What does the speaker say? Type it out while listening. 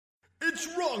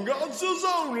It's Wrong Answers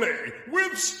Only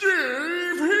with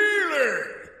Steve Healy.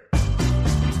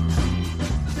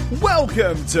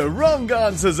 Welcome to Wrong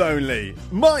Answers Only.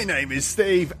 My name is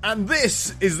Steve, and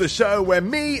this is the show where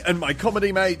me and my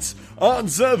comedy mates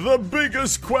answer the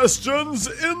biggest questions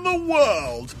in the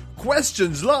world.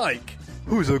 Questions like,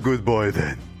 who's a good boy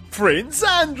then? Prince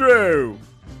Andrew.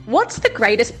 What's the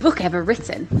greatest book ever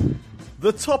written?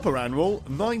 The Topper Annual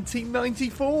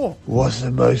 1994. What's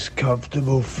the most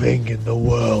comfortable thing in the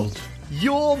world?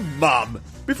 Your mum.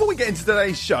 Before we get into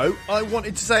today's show, I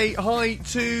wanted to say hi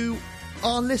to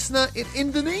our listener in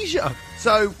Indonesia.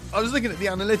 So I was looking at the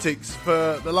analytics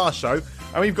for the last show,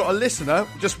 and we've got a listener,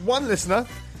 just one listener,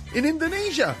 in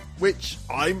Indonesia, which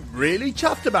I'm really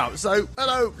chuffed about. So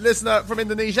hello, listener from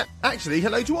Indonesia. Actually,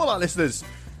 hello to all our listeners,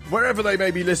 wherever they may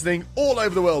be listening, all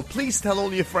over the world. Please tell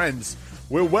all your friends.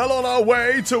 We're well on our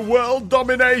way to world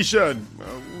domination.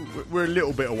 We're a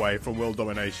little bit away from world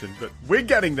domination, but we're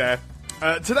getting there.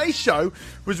 Today's show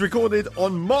was recorded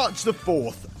on March the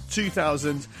 4th,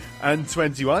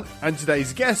 2021, and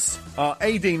today's guests are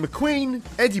Aideen McQueen,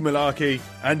 Eddie Malarkey,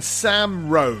 and Sam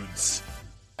Rhodes.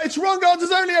 It's Wrong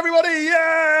Answers Only, everybody!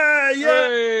 Yeah!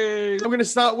 Hey. I'm going to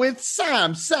start with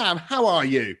Sam. Sam, how are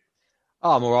you?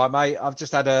 Oh, I'm all right, mate. I've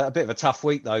just had a bit of a tough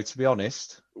week, though, to be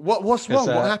honest. What's wrong?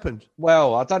 What happened?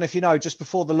 Well, I don't know if you know, just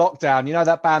before the lockdown, you know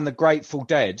that band, The Grateful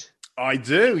Dead? I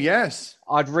do, yes.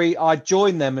 I'd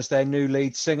joined them as their new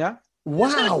lead singer.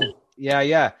 Wow.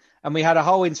 Yeah. And we had a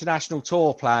whole international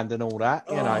tour planned and all that,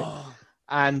 you know.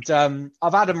 And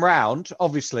I've had them round,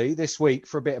 obviously, this week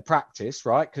for a bit of practice,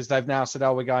 right? Because they've now said,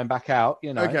 "Oh, we're going back out,"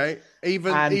 you know. Okay,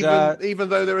 even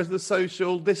though there is the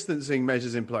social distancing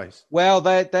measures in place. Well,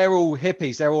 they're all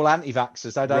hippies. They're all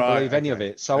anti-vaxxers. They don't believe any of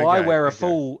it. So I wear a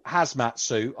full hazmat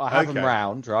suit. I have them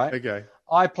round, right? Okay.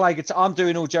 I play guitar. I'm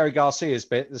doing all Jerry Garcia's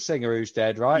bit, the singer who's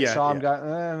dead, right? Yeah, so I'm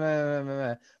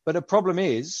going. But the problem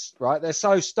is, right? They're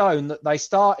so stoned that they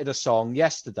started a song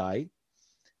yesterday,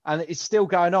 and it's still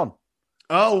going on.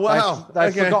 Oh, wow.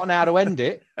 They've forgotten how to end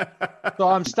it. So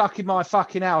I'm stuck in my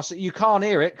fucking house. You can't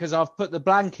hear it because I've put the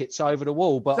blankets over the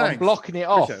wall, but I'm blocking it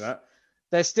off. That.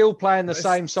 They're still playing the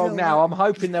same song now. I'm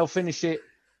hoping they'll finish it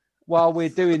while we're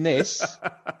doing this.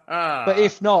 But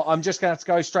if not, I'm just going to have to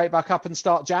go straight back up and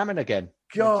start jamming again.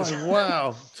 God,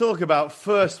 wow. Talk about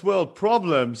first world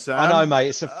problems, Sam. I know, mate.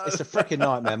 It's a freaking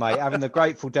nightmare, mate. Having the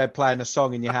Grateful Dead playing a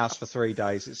song in your house for 3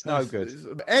 days. It's no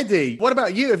good. Eddie, what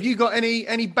about you? Have you got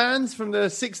any bands from the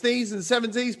 60s and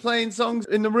 70s playing songs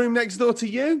in the room next door to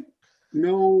you?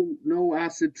 No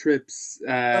acid trips in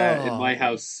my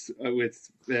house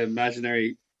with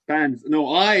imaginary bands.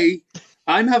 No,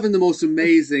 I'm having the most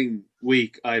amazing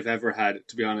week I've ever had,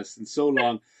 to be honest, in so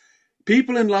long.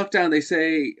 People in lockdown, they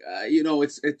say,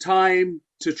 it's a time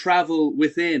to travel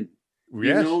within,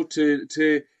 yes.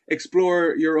 To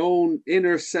explore your own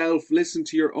inner self, listen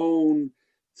to your own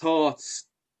thoughts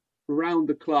around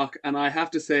the clock. And I have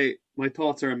to say, my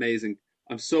thoughts are amazing.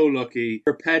 I'm so lucky.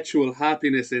 Perpetual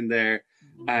happiness in there.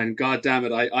 And God damn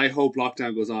it, I hope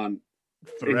lockdown goes on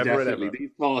forever indefinitely.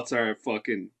 These thoughts are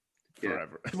fucking...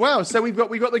 forever. Wow, so we've got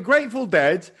the Grateful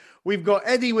Dead. We've got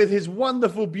Eddie with his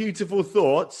wonderful, beautiful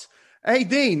thoughts. Hey,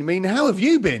 Dean, how have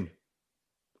you been?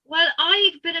 Well,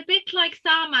 I've been a bit like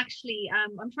Sam, actually.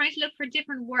 I'm trying to look for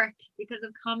different work because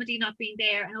of comedy not being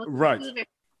there. And also right.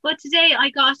 But today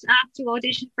I got asked to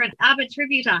audition for an ABBA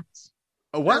tribute act.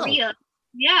 Oh, wow. For real.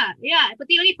 Yeah. But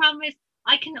the only problem is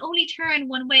I can only turn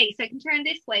one way. So I can turn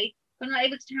this way, but I'm not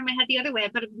able to turn my head the other way.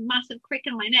 I've got a massive crick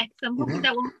in my neck. So I'm hoping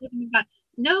that won't give me back.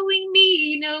 Knowing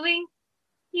me, knowing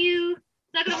you.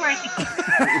 It's not going to work.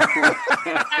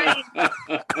 Sorry.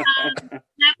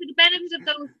 Now, for the benefit of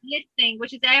those listening,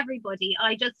 which is everybody,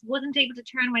 I just wasn't able to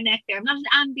turn my neck there. I'm not an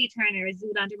ambi-turner, as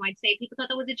Zoolander might say. People thought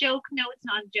that was a joke. No, it's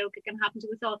not a joke. It can happen to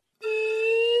us all.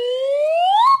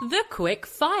 The quick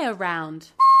fire round.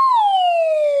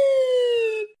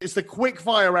 It's the quick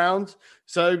fire round,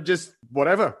 so just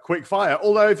whatever, quick fire.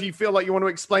 Although if you feel like you want to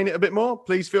explain it a bit more,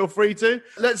 please feel free to.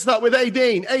 Let's start with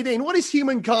Aideen. Aideen, what is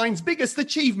humankind's biggest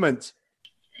achievement?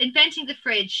 Inventing the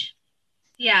fridge.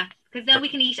 Yeah, because then we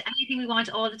can eat anything we want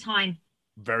all the time.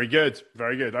 Very good,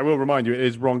 very good. I will remind you, it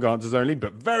is Wrong Answers Only,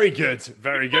 but very good,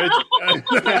 very good. I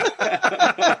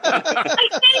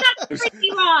say that's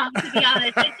pretty wrong, to be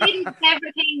honest. It's eating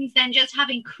separate things than just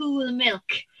having cool milk,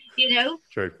 you know?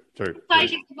 True.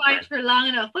 Fighting survived for long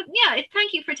enough. But yeah,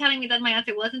 thank you for telling me that my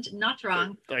answer wasn't not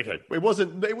wrong. Okay, it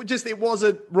wasn't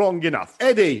wrong enough.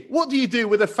 Eddie, what do you do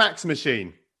with a fax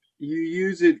machine? You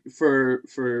use it for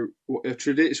a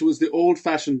tradition. It was the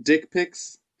old-fashioned dick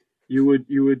pics. You would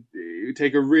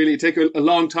take a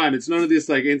long time. It's none of this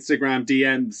like Instagram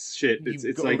DMs shit.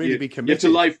 It's like you have to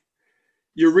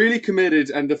you're really committed,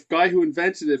 and the guy who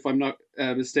invented it, if I'm not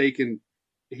mistaken,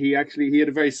 he had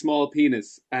a very small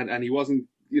penis, and he wasn't,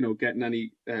 getting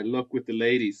any luck with the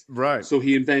ladies. Right. So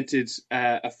he invented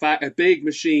a big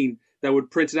machine that would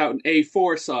print it out in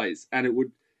A4 size, and it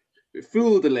would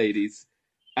fool the ladies.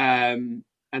 And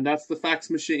that's the fax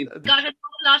machine. Got a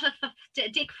lot of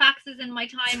dick faxes in my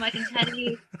time, I can tell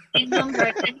you, in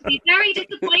numbers. And he'd be very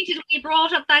disappointed when you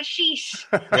brought up that sheet.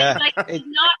 Yeah. It's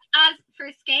not as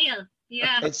per scale.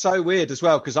 Yeah. It's so weird as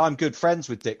well because I'm good friends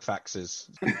with dick faxes.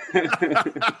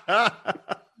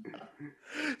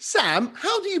 Sam,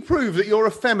 how do you prove that you're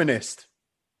a feminist?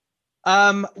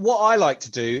 What I like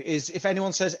to do is if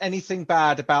anyone says anything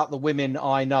bad about the women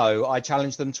I know, I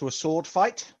challenge them to a sword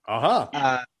fight.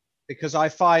 Because I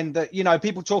find that,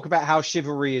 people talk about how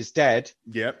chivalry is dead.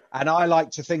 Yep. And I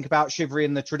like to think about chivalry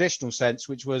in the traditional sense,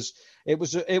 which was it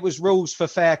was rules for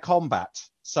fair combat.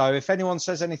 So if anyone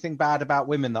says anything bad about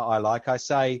women that I like, I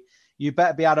say, you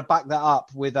better be able to back that up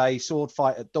with a sword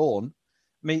fight at dawn.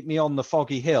 Meet me on the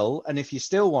foggy hill. And if you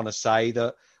still want to say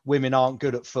that women aren't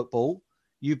good at football,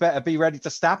 you better be ready to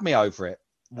stab me over it.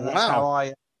 And Wow.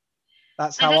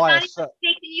 That's how I Has anyone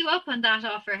taken you up on that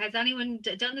offer? Has anyone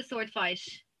done the sword fight?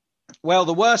 Well,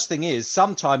 the worst thing is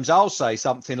sometimes I'll say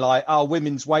something like, oh,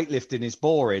 women's weightlifting is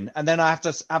boring. And then I have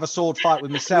to have a sword fight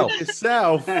with myself.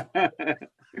 Yourself. And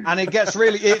it's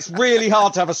really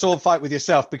hard to have a sword fight with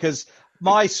yourself because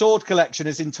my sword collection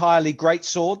is entirely great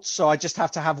swords. So I just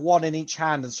have to have one in each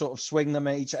hand and sort of swing them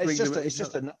at each.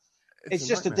 It's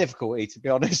just a difficulty, to be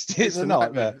honest. It's a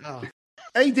nightmare. Oh.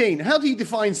 Aideen, how do you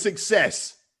define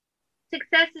success?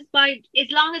 Success is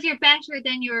as long as you're better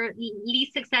than your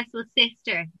least successful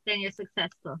sister, then you're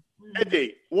successful.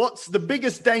 Eddie, what's the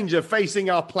biggest danger facing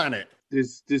our planet?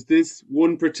 There's this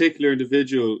one particular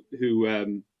individual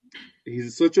who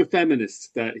he's such a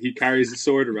feminist that he carries a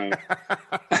sword around.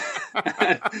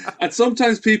 And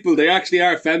sometimes people, they actually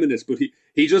are feminists, but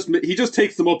he just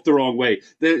takes them up the wrong way.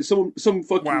 Some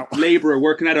fucking labourer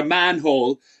working at a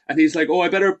manhole, and he's like, oh, I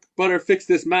better fix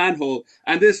this manhole.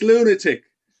 And this lunatic,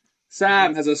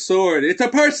 Sam, has a sword. It's a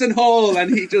person hole,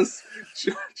 and he just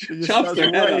chops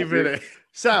their head off.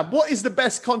 Sam, what is the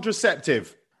best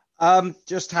contraceptive?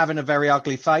 Just having a very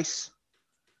ugly face.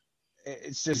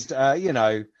 It's just,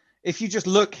 if you just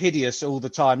look hideous all the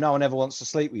time, no one ever wants to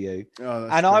sleep with you. Oh,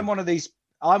 and true. I'm one of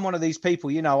these people,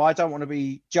 I don't want to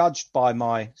be judged by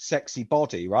my sexy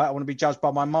body, right? I want to be judged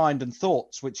by my mind and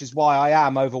thoughts, which is why I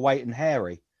am overweight and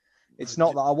hairy. It's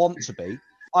not that I want to be.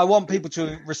 I want people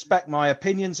to respect my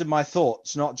opinions and my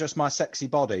thoughts, not just my sexy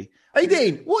body.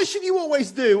 Aideen, what should you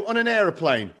always do on an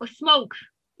aeroplane? Or smoke.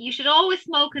 You should always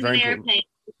smoke on an airplane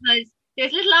because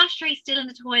there's little ashtrays still in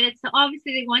the toilet, so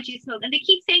obviously they want you to smoke. And they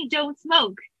keep saying don't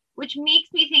smoke, which makes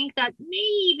me think that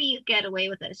maybe you get away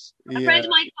with it. A friend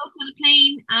of mine smoked on a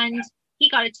plane and he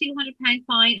got a £200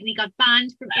 fine and he got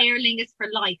banned from Aer Lingus for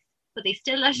life. But they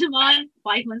still let him on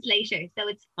 5 months later, so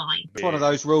it's fine. It's one of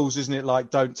those rules, isn't it? Like,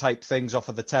 don't tape things off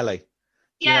of the telly. Do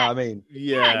you know what I mean?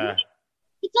 Yeah.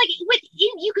 It's like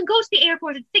you can go to the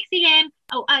airport at 6 a.m.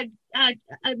 Oh, a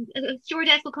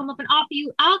stewardess will come up and offer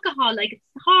you alcohol, like it's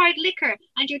hard liquor,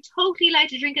 and you're totally allowed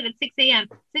to drink it at 6 a.m.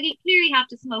 So you clearly have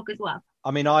to smoke as well.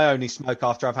 I mean, I only smoke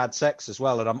after I've had sex as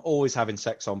well, and I'm always having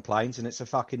sex on planes, and it's a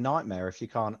fucking nightmare if you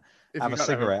can't have a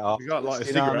cigarette afterwards. You can't light a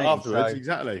cigarette afterwards, So,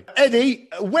 exactly. Eddie,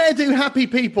 where do happy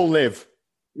people live?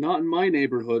 Not in my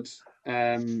neighbourhood.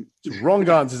 Wrong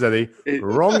answers, Eddie.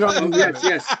 Wrong answers.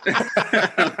 Yes.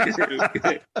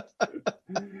 Okay.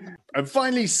 And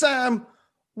finally, Sam,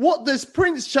 what does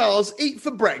Prince Charles eat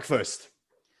for breakfast?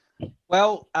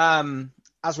 Well,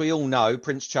 as we all know,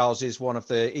 Prince Charles is one of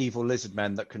the evil lizard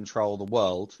men that control the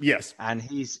world. Yes. And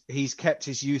he's kept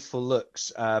his youthful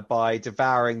looks by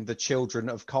devouring the children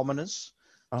of commoners.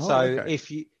 Oh, so okay. If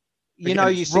you see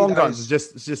wrong those...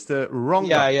 answers, just a wrong.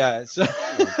 Yeah. So,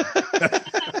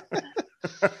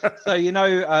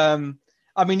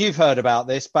 I mean, you've heard about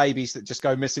this, babies that just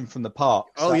go missing from the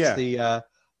parks. That's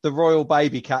the royal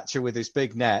baby catcher with his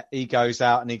big net. He goes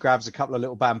out and he grabs a couple of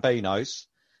little bambinos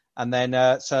and then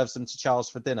serves them to Charles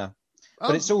for dinner.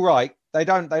 But it's all right. They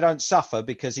don't suffer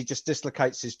because he just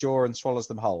dislocates his jaw and swallows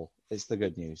them whole. It's the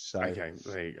good news. So okay,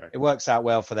 there you go. It works out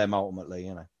well for them ultimately,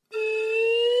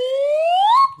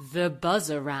 The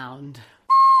buzz around.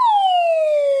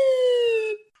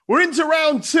 We're into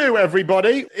round 2,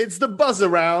 everybody. It's the buzz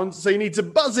around. So you need to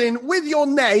buzz in with your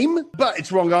name, but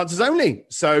it's wrong answers only.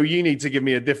 So you need to give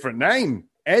me a different name.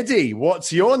 Eddie,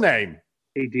 what's your name?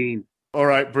 Aideen. All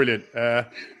right, brilliant.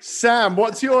 Sam,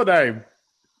 what's your name?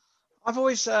 I've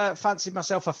always fancied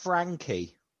myself a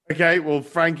Frankie. Okay, well,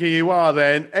 Frankie, you are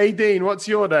then. Aideen, what's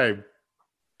your name?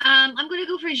 I'm going to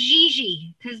go for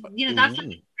Gigi because that's like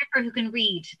a stripper who can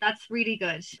read. That's really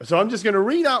good. So I'm just going to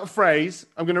read out a phrase.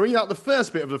 I'm going to read out the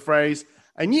first bit of the phrase,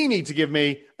 and you need to give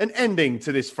me an ending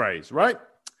to this phrase, right?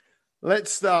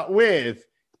 Let's start with,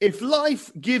 if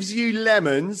life gives you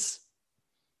lemons.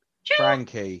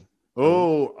 Frankie.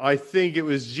 Oh, I think it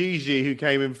was Gigi who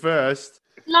came in first.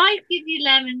 If life gives you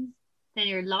lemons, then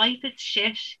your life is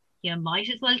shit. You might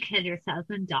as well kill yourself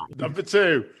and die. Number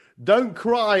 2, don't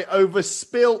cry over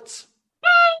spilt.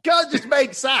 Can't just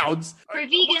make sounds. For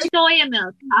vegan soya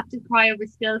milk, you have to cry over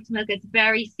spilt milk. It's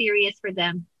very serious for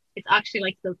them. It's actually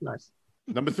like spilt blood.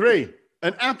 Number 3,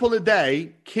 an apple a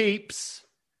day keeps.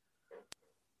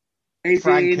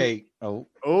 Frankie. You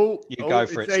go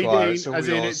for it, Eddie, Squire. It's all as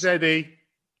yours. in it's Eddie.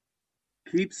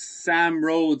 Keeps Sam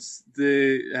Rhodes,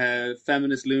 the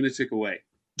feminist lunatic, away.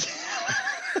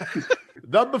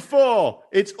 Number 4,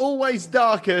 it's always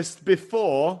darkest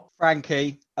before.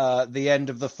 Frankie, the end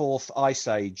of the 4th ice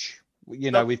age.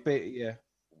 We've been,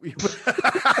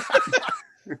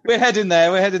 We're heading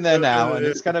there. We're heading there now, and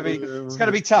it's gonna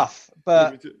be tough.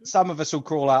 But some of us will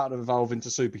crawl out and evolve into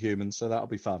superhumans, so that'll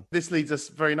be fun. This leads us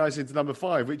very nicely into number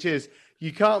 5, which is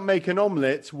you can't make an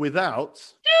omelette without.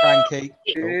 Frankie.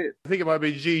 I think it might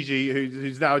be Gigi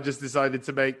who's now just decided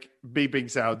to make beeping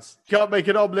sounds. Can't make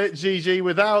an omelette, Gigi,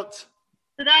 without.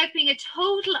 Without being a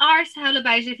total arsehole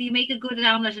about it, if you make a good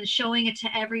omelette and showing it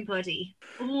to everybody.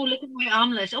 Oh, look at my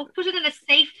omelette. Oh, put it in a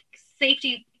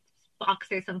safety box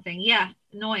or something. Yeah,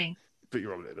 annoying. Put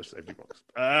your omelette in a safety box.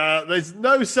 There's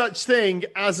no such thing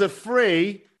as a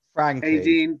free. Frankie.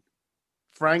 18.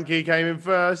 Frankie came in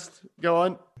first. Go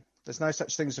on. There's no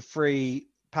such thing as a free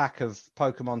pack of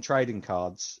Pokemon trading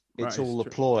cards. It's Right, all it's a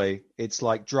true. ploy. It's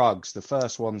like drugs. The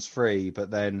first one's free, but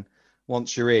then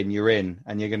once you're in,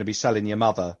 and you're going to be selling your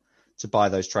mother to buy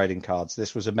those trading cards.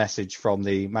 This was a message from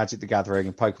the Magic the Gathering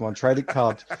and Pokemon Trading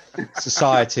Card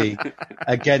Society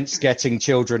against getting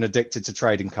children addicted to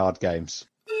trading card games.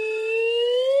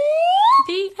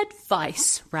 The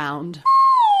advice round.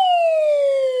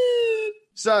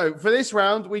 So for this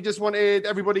round, we just wanted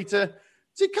everybody to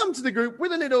come to the group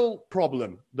with a little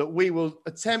problem that we will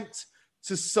attempt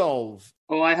to solve.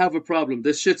 Oh, I have a problem.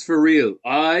 This shit's for real.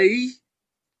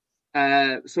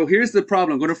 So here's the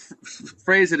problem. I'm going to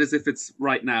phrase it as if it's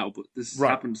right now, but this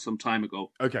happened some time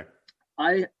ago. Okay.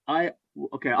 I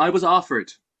was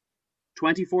offered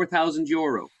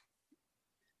 €24,000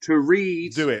 to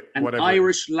read an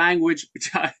Irish language.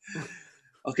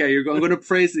 Okay, I'm going to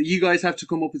phrase it. You guys have to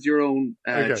come up with your own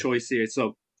choice here.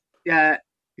 So,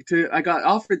 I got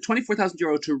offered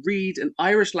 €24,000 to read an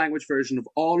Irish language version of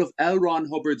all of L. Ron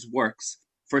Hubbard's works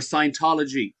for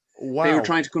Scientology. Wow. They were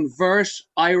trying to convert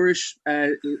Irish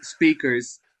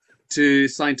speakers to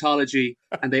Scientology,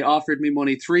 and they offered me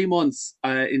money 3 months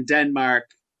in Denmark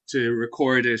to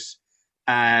record it.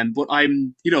 But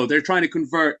they're trying to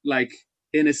convert like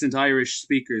innocent Irish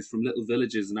speakers from little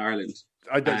villages in Ireland.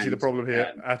 I don't see the problem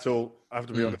here at all. I have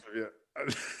to be honest with you.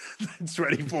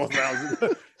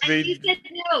 24,000. You said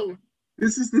no.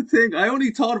 This is the thing. I only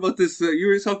thought about this. You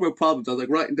were talking about problems. I was like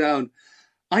writing down.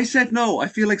 I said no. I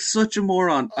feel like such a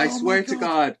moron. I swear to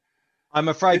God. I'm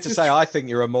afraid to say I think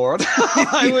you're a moron.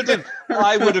 I would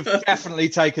have definitely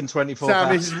taken 24. Sam,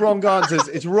 this is wrong answers.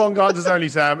 It's wrong answers only,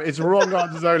 Sam. It's wrong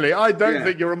answers only. I don't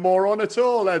think you're a moron at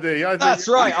all, Eddie. That's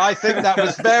right. I think that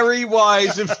was very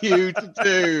wise of you to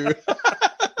do.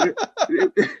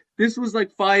 This was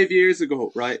like 5 years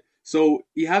ago, right? So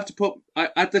you have to put,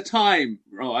 at the time,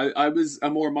 I was a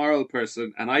more moral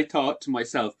person, and I thought to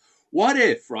myself, what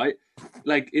if, right,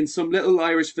 like in some little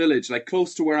Irish village, like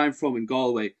close to where I'm from in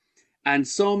Galway, and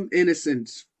some innocent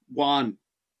one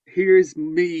hears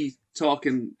me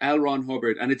talking L. Ron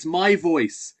Hubbard, and it's my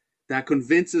voice that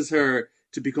convinces her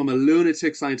to become a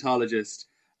lunatic Scientologist,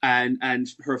 and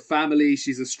her family,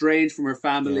 she's estranged from her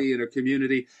family and her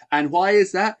community. And why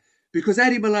is that? Because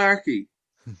Eddie Malarkey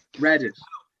read it.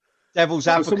 Devil's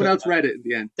advocate. Someone else read it at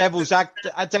the end. Devil's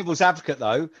advocate,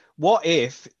 though. What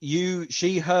if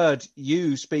she heard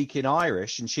you speak in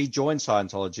Irish and she joined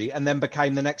Scientology and then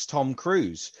became the next Tom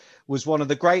Cruise, was one of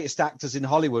the greatest actors in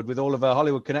Hollywood with all of her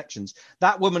Hollywood connections?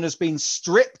 That woman has been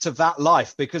stripped of that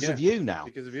life because of you now.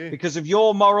 Because of you. Because of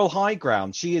your moral high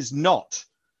ground. She is not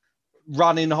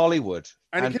running Hollywood.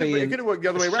 And it could have worked the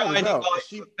other way around as well.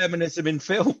 Feminism in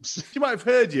films. She might have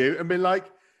heard you and been like,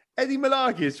 Eddie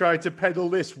Malarkey is trying to peddle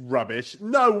this rubbish.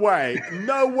 No way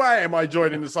am I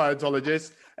joining the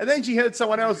Scientologists. And then she heard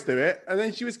someone else do it, and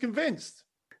then she was convinced.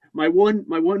 My one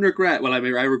regret. Well, I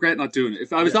mean, I regret not doing it.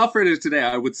 If I was offered it today,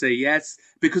 I would say yes,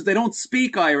 because they don't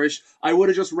speak Irish. I would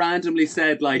have just randomly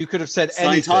said like, You could have said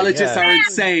anything. Scientologists Yeah. are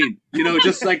insane. You know,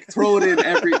 just like throw it in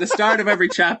the start of every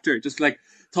chapter, just like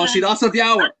Toshi das of the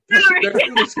hour.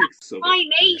 My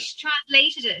mate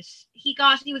translated it. He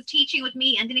was teaching with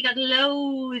me, and then he got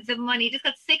loads of money. He just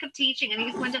got sick of teaching, and he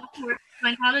just went up to work for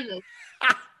Scientologists.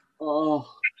 Oh,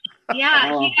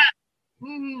 Yeah, Oh. yeah.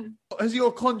 Mhm. Has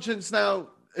your conscience now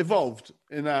evolved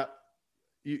in that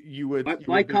you would...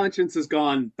 my conscience has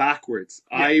gone backwards.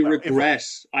 Yeah, I regret.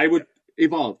 I would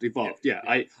evolved. Yeah,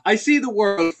 I see the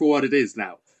world for what it is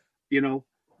now. You know.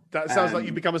 That sounds like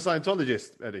you become a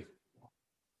Scientologist, Eddie.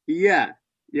 Yeah.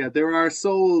 There are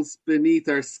souls beneath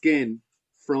our skin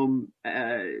from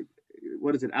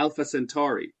what is it, Alpha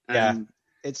Centauri? Yeah,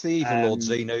 it's the evil Lord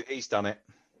Xenu. He's done it.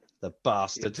 The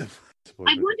bastard. I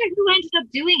wonder who ended up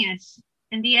doing it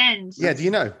in the end. Yeah, do you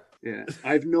know? Yeah,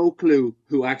 I have no clue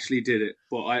who actually did it,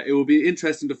 but it will be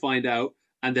interesting to find out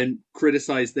and then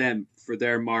criticize them for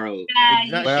their moral.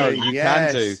 Exactly. Well, you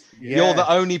can do. Yeah. You're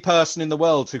the only person in the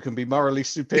world who can be morally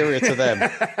superior to them.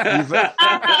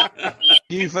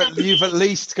 You've at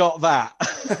least got that.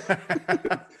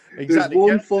 Exactly.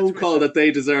 There's one phone call that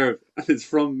they deserve, and it's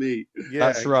from me. Yeah,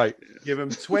 That's right. Give them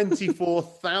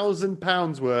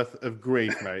 £24,000 worth of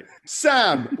grief, mate.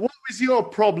 Sam, what was your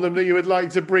problem that you would like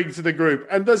to bring to the group?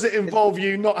 And does it involve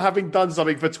you not having done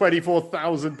something for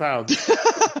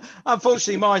 £24,000?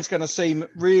 Unfortunately, mine's going to seem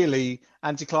really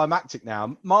anticlimactic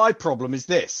now. My problem is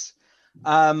this.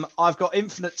 I've got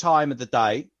infinite time of the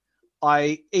day.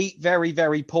 I eat very,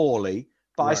 very poorly,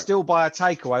 but I still buy a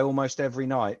takeaway almost every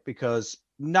night because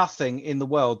nothing in the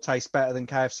world tastes better than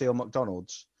KFC or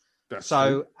McDonald's. That's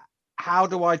so how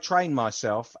do I train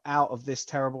myself out of this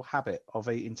terrible habit of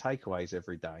eating takeaways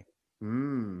every day?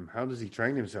 How does he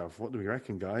train himself? What do we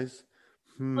reckon, guys?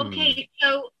 Okay,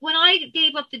 so when I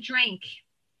gave up the drink,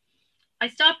 I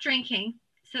stopped drinking.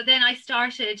 So then I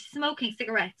started smoking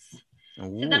cigarettes.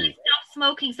 Ooh. So then I stopped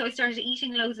smoking, so I started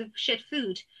eating loads of shit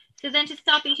food. So then to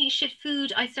stop eating shit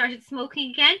food, I started smoking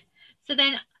again. So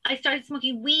then I started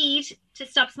smoking weed to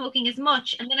stop smoking as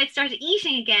much, and then I started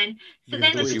eating again. So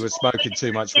then Because you were smoking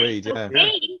too much weed, yeah.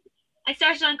 I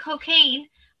started on cocaine,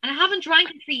 and I haven't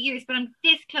drank in 3 years, but I'm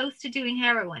this close to doing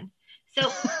heroin.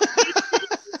 So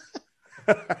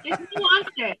there's no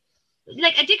answer.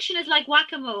 Like, addiction is like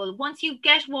whack-a-mole. Once you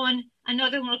get one,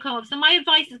 another one will come up. So my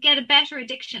advice is get a better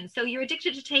addiction. So you're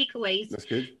addicted to takeaways. That's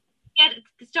good.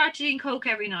 Start doing coke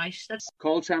every night. That's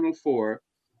Call Channel 4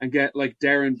 and get like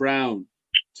Darren Brown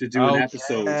to do an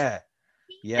episode about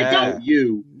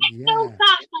you. so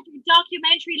fat, like a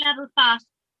documentary level fat,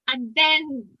 and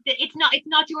then it's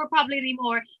not your problem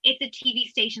anymore. It's a TV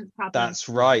station's problem. That's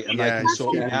right, and they can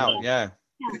sort it out. Yeah.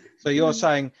 So you're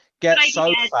saying get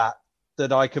so fat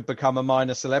that I could become a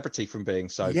minor celebrity from being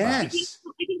so fat. I think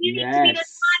you need to be the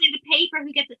man in the paper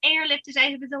who gets airlifted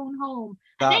out of his own home.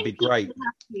 That'd be great.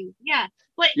 Yeah.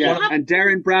 But and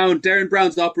Darren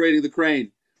Brown's operating the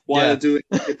crane while doing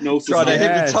hypnosis. Trying to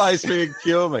hypnotise me and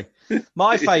cure me.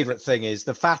 My favourite thing is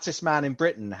the fattest man in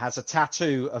Britain has a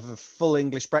tattoo of a full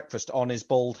English breakfast on his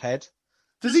bald head.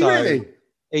 Does he really?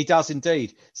 He does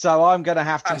indeed. So I'm going to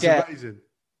have to get amazing.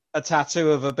 A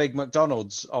tattoo of a big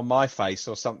McDonald's on my face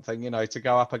or something, to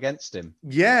go up against him.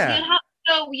 Yeah.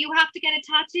 You have to get a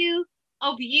tattoo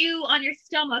of you on your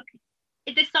stomach,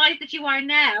 the size that you are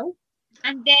now,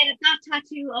 and then that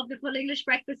tattoo of the full English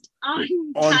breakfast on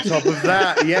top of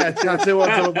that. Tattoo on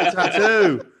top of the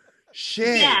tattoo.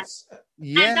 Shit.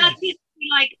 And that's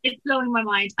it's blowing my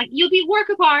mind. You'll be a work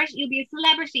of art. You'll be a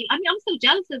celebrity. I mean, I'm so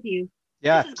jealous of you.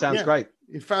 Yeah, sounds great.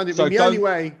 You found it. So the only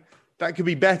way that could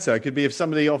be better could be if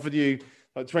somebody offered you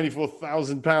like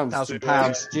 £24,000.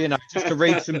 £1,000, just to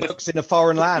read some books in a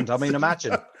foreign land. I mean,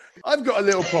 imagine. I've got a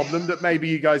little problem that maybe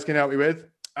you guys can help me with.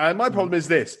 And my problem is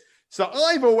this. So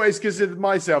I've always considered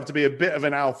myself to be a bit of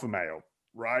an alpha male,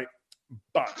 right?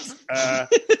 But It's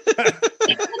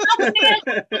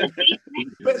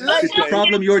the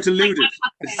problem, you're deluded.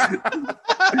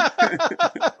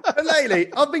 But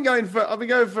lately, I've been going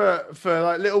for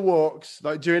like little walks,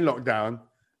 like during lockdown.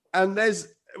 And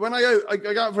when I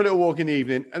go out for a little walk in the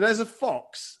evening, and there's a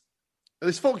fox.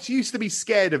 This fox used to be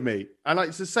scared of me, and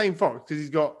it's the same fox because he's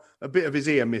got a bit of his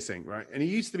ear missing, right? And he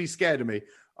used to be scared of me.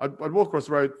 I'd walk across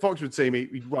the road, fox would see me,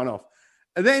 he'd run off,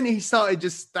 and then he started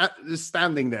just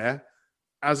standing there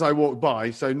as I walked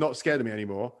by, so not scared of me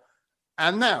anymore.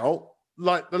 And now,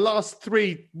 like the last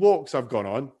 3 walks I've gone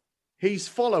on, he's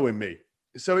following me,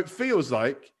 so it feels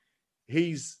like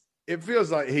he's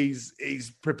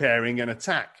preparing an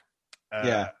attack.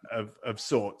 Of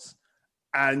sorts.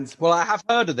 And Well, I have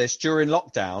heard of this during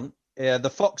lockdown. The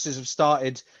foxes have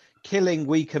started killing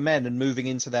weaker men and moving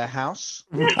into their house.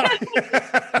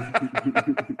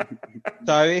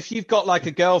 So if you've got like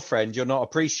a girlfriend you're not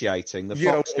appreciating, the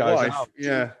fox goes, wife. "Oh,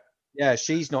 Yeah.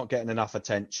 she's not getting enough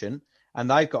attention," and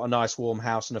they've got a nice warm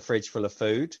house and a fridge full of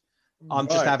food. I'm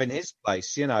just Right. having his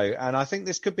place, and I think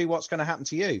this could be what's going to happen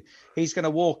to you. He's going to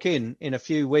walk in a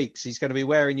few weeks. He's going to be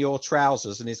wearing your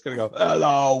trousers, and he's going to go,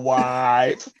 "Hello,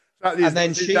 wife." And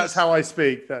then that's how I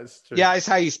speak. That's true. Yeah, it's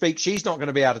how you speak. She's not going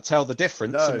to be able to tell the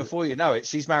difference, No. and before you know it,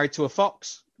 she's married to a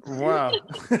fox. Wow.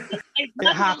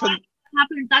 It happened.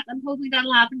 I'm hoping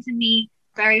that'll happen to me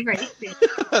very, very soon.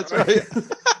 That's right.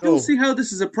 I don't see how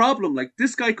this is a problem. Like,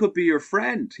 this guy could be your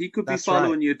friend. He could be That's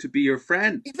following you to be your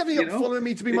friend. He's definitely not following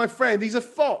me to be my friend. He's a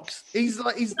fox. He's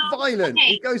violent. okay.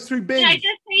 He goes through Can I bins.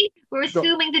 just say, we're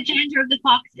assuming the gender of the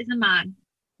fox is a man.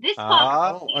 This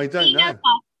fox, I don't female know.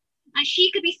 fox, and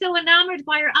she could be so enamored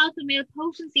by her alpha male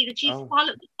potency that she's followed.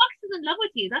 The fox is in love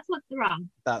with you. That's what's wrong.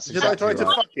 That's Should I try exactly to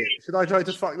right. fuck it? Should I try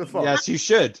to fuck the fox? Yes, you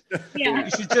should. Yeah.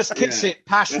 You should just kiss it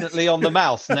passionately on the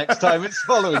mouth next time it's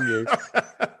following you.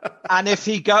 And if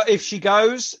she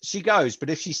goes, she goes. But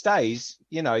if she stays,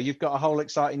 you've got a whole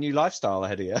exciting new lifestyle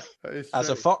ahead of you as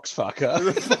a fox fucker.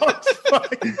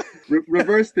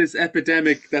 Reverse this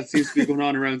epidemic that seems to be going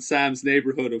on around Sam's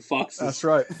neighborhood of foxes. That's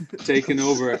right. Taking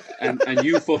over, and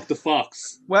you fuck the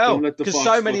fox. Well, Don't let the because fox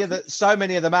so many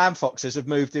fuck of the man foxes have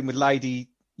moved in with lady,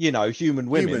 human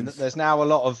women. Humans. That there's now a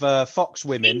lot of fox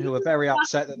women who are very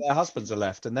upset that their husbands are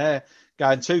left, and they're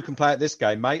going, "Two can play at this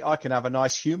game, mate. I can have a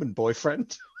nice human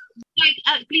boyfriend."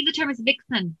 I believe the term is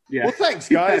vixen. Yeah. Well, thanks,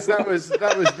 guys. That was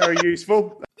very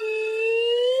useful.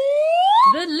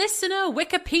 The listener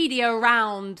Wikipedia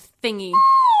round thingy.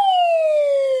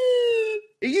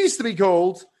 It used to be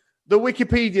called the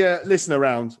Wikipedia listener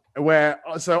round,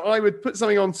 so I would put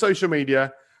something on social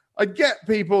media. I'd get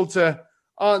people to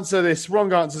answer this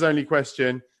wrong answers only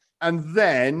question, and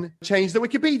then change the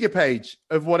Wikipedia page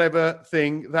of whatever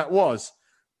thing that was.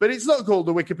 But it's not called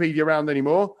the Wikipedia round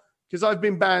anymore because I've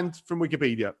been banned from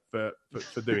Wikipedia for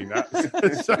doing that.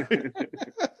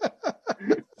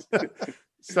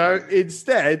 So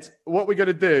instead, what we're going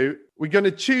to do, we're going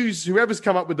to choose whoever's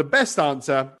come up with the best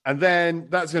answer, and then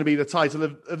that's going to be the title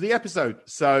of the episode.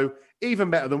 So even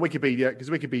better than Wikipedia,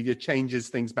 because Wikipedia changes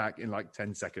things back in like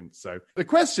 10 seconds. So the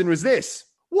question was this: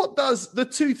 what does the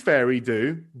tooth fairy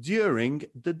do during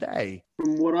the day?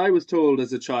 From what I was told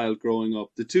as a child growing up,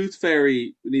 the tooth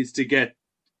fairy needs to get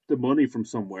the money from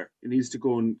somewhere. It needs to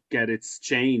go and get its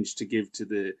change to give to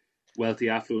the wealthy,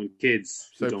 affluent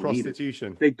kids who So don't need it.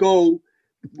 prostitution. They go,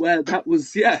 well, that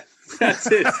was, that's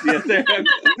it. Yeah,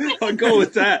 I'll go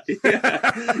with that.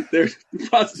 Yeah. They're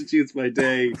prostitutes by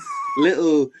day,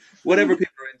 little, whatever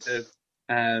people are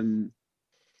into.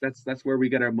 That's where we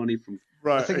get our money from.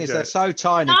 Right. The thing is, okay. they're so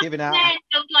tiny, Not giving out. men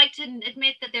don't like to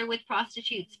admit that they're with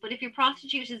prostitutes, but if your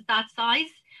prostitute is that size,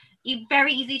 you're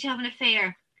very easy to have an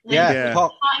affair. Like, Yeah.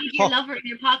 Pocket find your lover in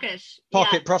your pocket.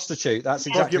 prostitute. That's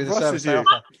exactly Pocket the service they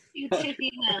prostitute. offer.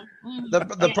 Yeah. Mm,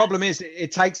 The yeah. problem is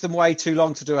it takes them way too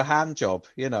long to do a hand job,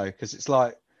 because it's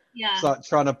like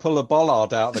trying to pull a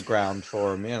bollard out of the ground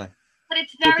for them, But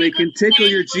it's But very they can good to tickle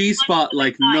say your good G-spot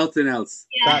like time. nothing else.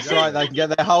 Yeah. That's right. They can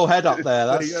get their whole head up there.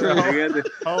 That's true. They get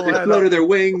the Oh, yeah, flutter their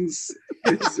wings.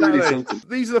 It's really Exactly. something.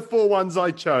 These are the 4 ones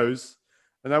I chose.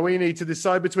 And now we need to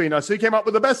decide between us who came up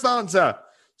with the best answer.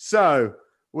 So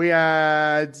we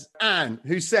had Anne,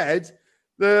 who said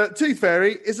the tooth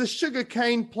fairy is a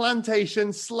sugarcane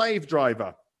plantation slave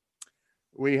driver.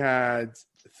 We had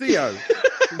Theo,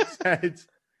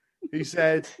 who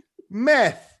said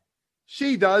meth.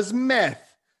 She does meth.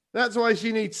 That's why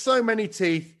she needs so many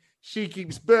teeth. She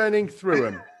keeps burning through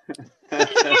them.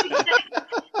 That's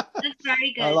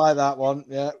very good. I like that one.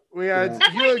 Yeah. We had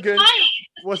That's why she's Jurgen. flying.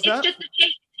 What's It's that? just the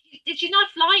shape. She's not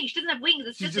flying. She doesn't have wings.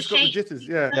 It's She's just just the got the shape. jitters.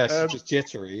 Yeah. Yeah, she's just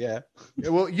jittery. Yeah. Yeah,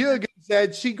 well, Jurgen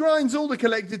said she grinds all the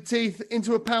collected teeth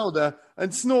into a powder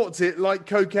and snorts it like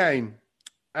cocaine.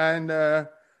 And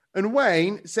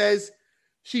Wayne says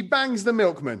she bangs the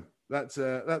milkman. That's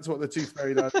what the tooth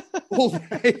fairy does all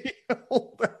day,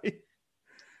 all day,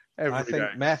 every I day.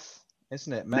 think meth,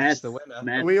 isn't it? Meth's the winner.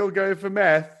 Meth. We all go for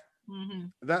meth. Mm-hmm.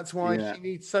 That's why Yeah. she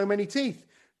needs so many teeth,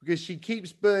 because she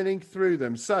keeps burning through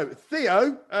them. So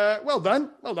Theo, well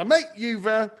done, mate.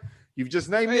 You've just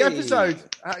named the Hey. episode.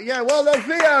 Yeah, well done,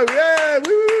 Theo. Yeah,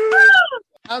 woo!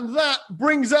 And that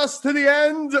brings us to the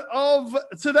end of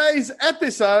today's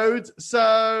episode.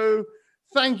 So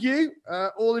thank you,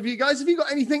 all of you guys. Have you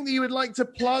got anything that you would like to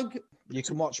plug You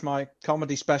can watch my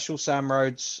comedy special, Sam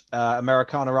Rhodes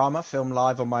Americanarama, filmed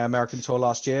live on my American tour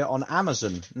last year, on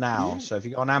Amazon now. So if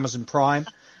you go on Amazon Prime,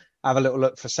 have a little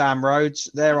look for Sam Rhodes.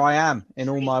 There I am in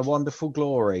all my wonderful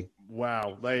glory.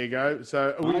 Wow, there you go.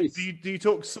 So, Nice. do you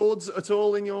talk swords at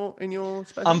all in your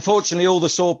special? Unfortunately, all the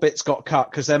sword bits got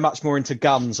cut because they're much more into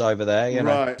guns over there. You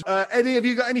know. Right, Eddie, have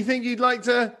you got anything you'd like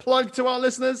to plug to our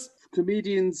listeners?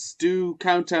 Comedians do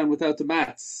Countdown Without the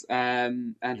Mats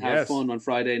and have fun on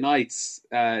Friday nights.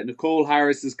 Nicole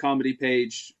Harris's comedy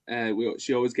page,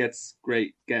 she always gets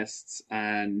great guests,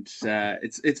 and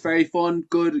it's very fun.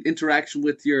 Good interaction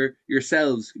with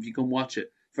yourselves if you come watch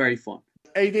it. Very fun.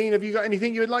 Aideen, have you got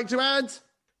anything you would like to add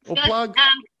or plug?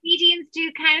 Comedians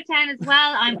do Countdown as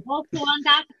well. I'm also on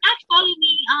that. Follow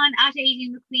me on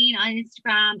 @Aideen McQueen on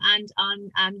Instagram and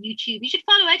on YouTube. You should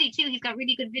follow Eddie too. He's got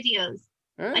really good videos.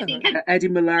 I think Eddie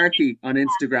Malarkey on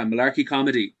Instagram, Malarkey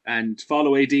Comedy, and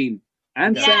follow Aideen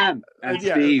and Sam and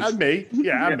Steve and me.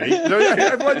 And me. So,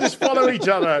 everyone just follow each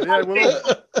other. Yeah, we'll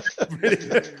all...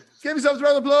 Give yourselves a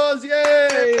round of applause.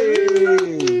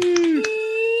 Yay!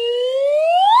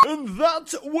 And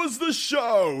that was the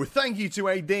show. Thank you to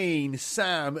Aideen,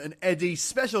 Sam, and Eddie.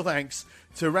 Special thanks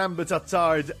to Rambert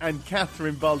Attard and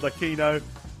Catherine Baldacchino.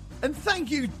 And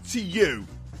thank you to you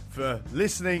for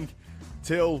listening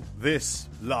till this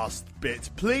last bit.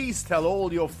 Please tell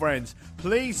all your friends.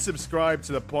 Please subscribe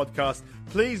to the podcast.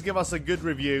 Please give us a good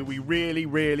review. We really,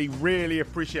 really, really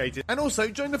appreciate it. And also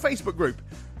join the Facebook group,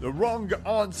 the Wrong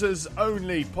Answers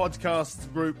Only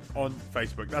podcast group on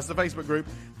Facebook. That's the Facebook group.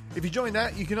 If you join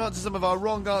that, you can answer some of our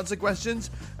wrong answer questions,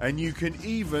 and you can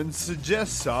even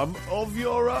suggest some of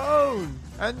your own.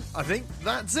 And I think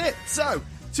that's it. So,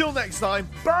 till next time,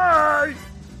 bye!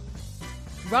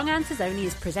 Wrong Answers Only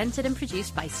is presented and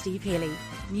produced by Steve Healy.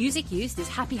 Music used is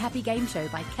Happy Happy Game Show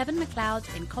by Kevin MacLeod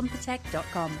in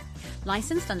Compotech.com.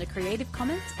 Licensed under Creative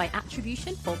Commons by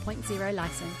Attribution 4.0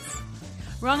 license.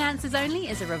 Wrong Answers Only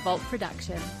is a Revolt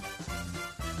production.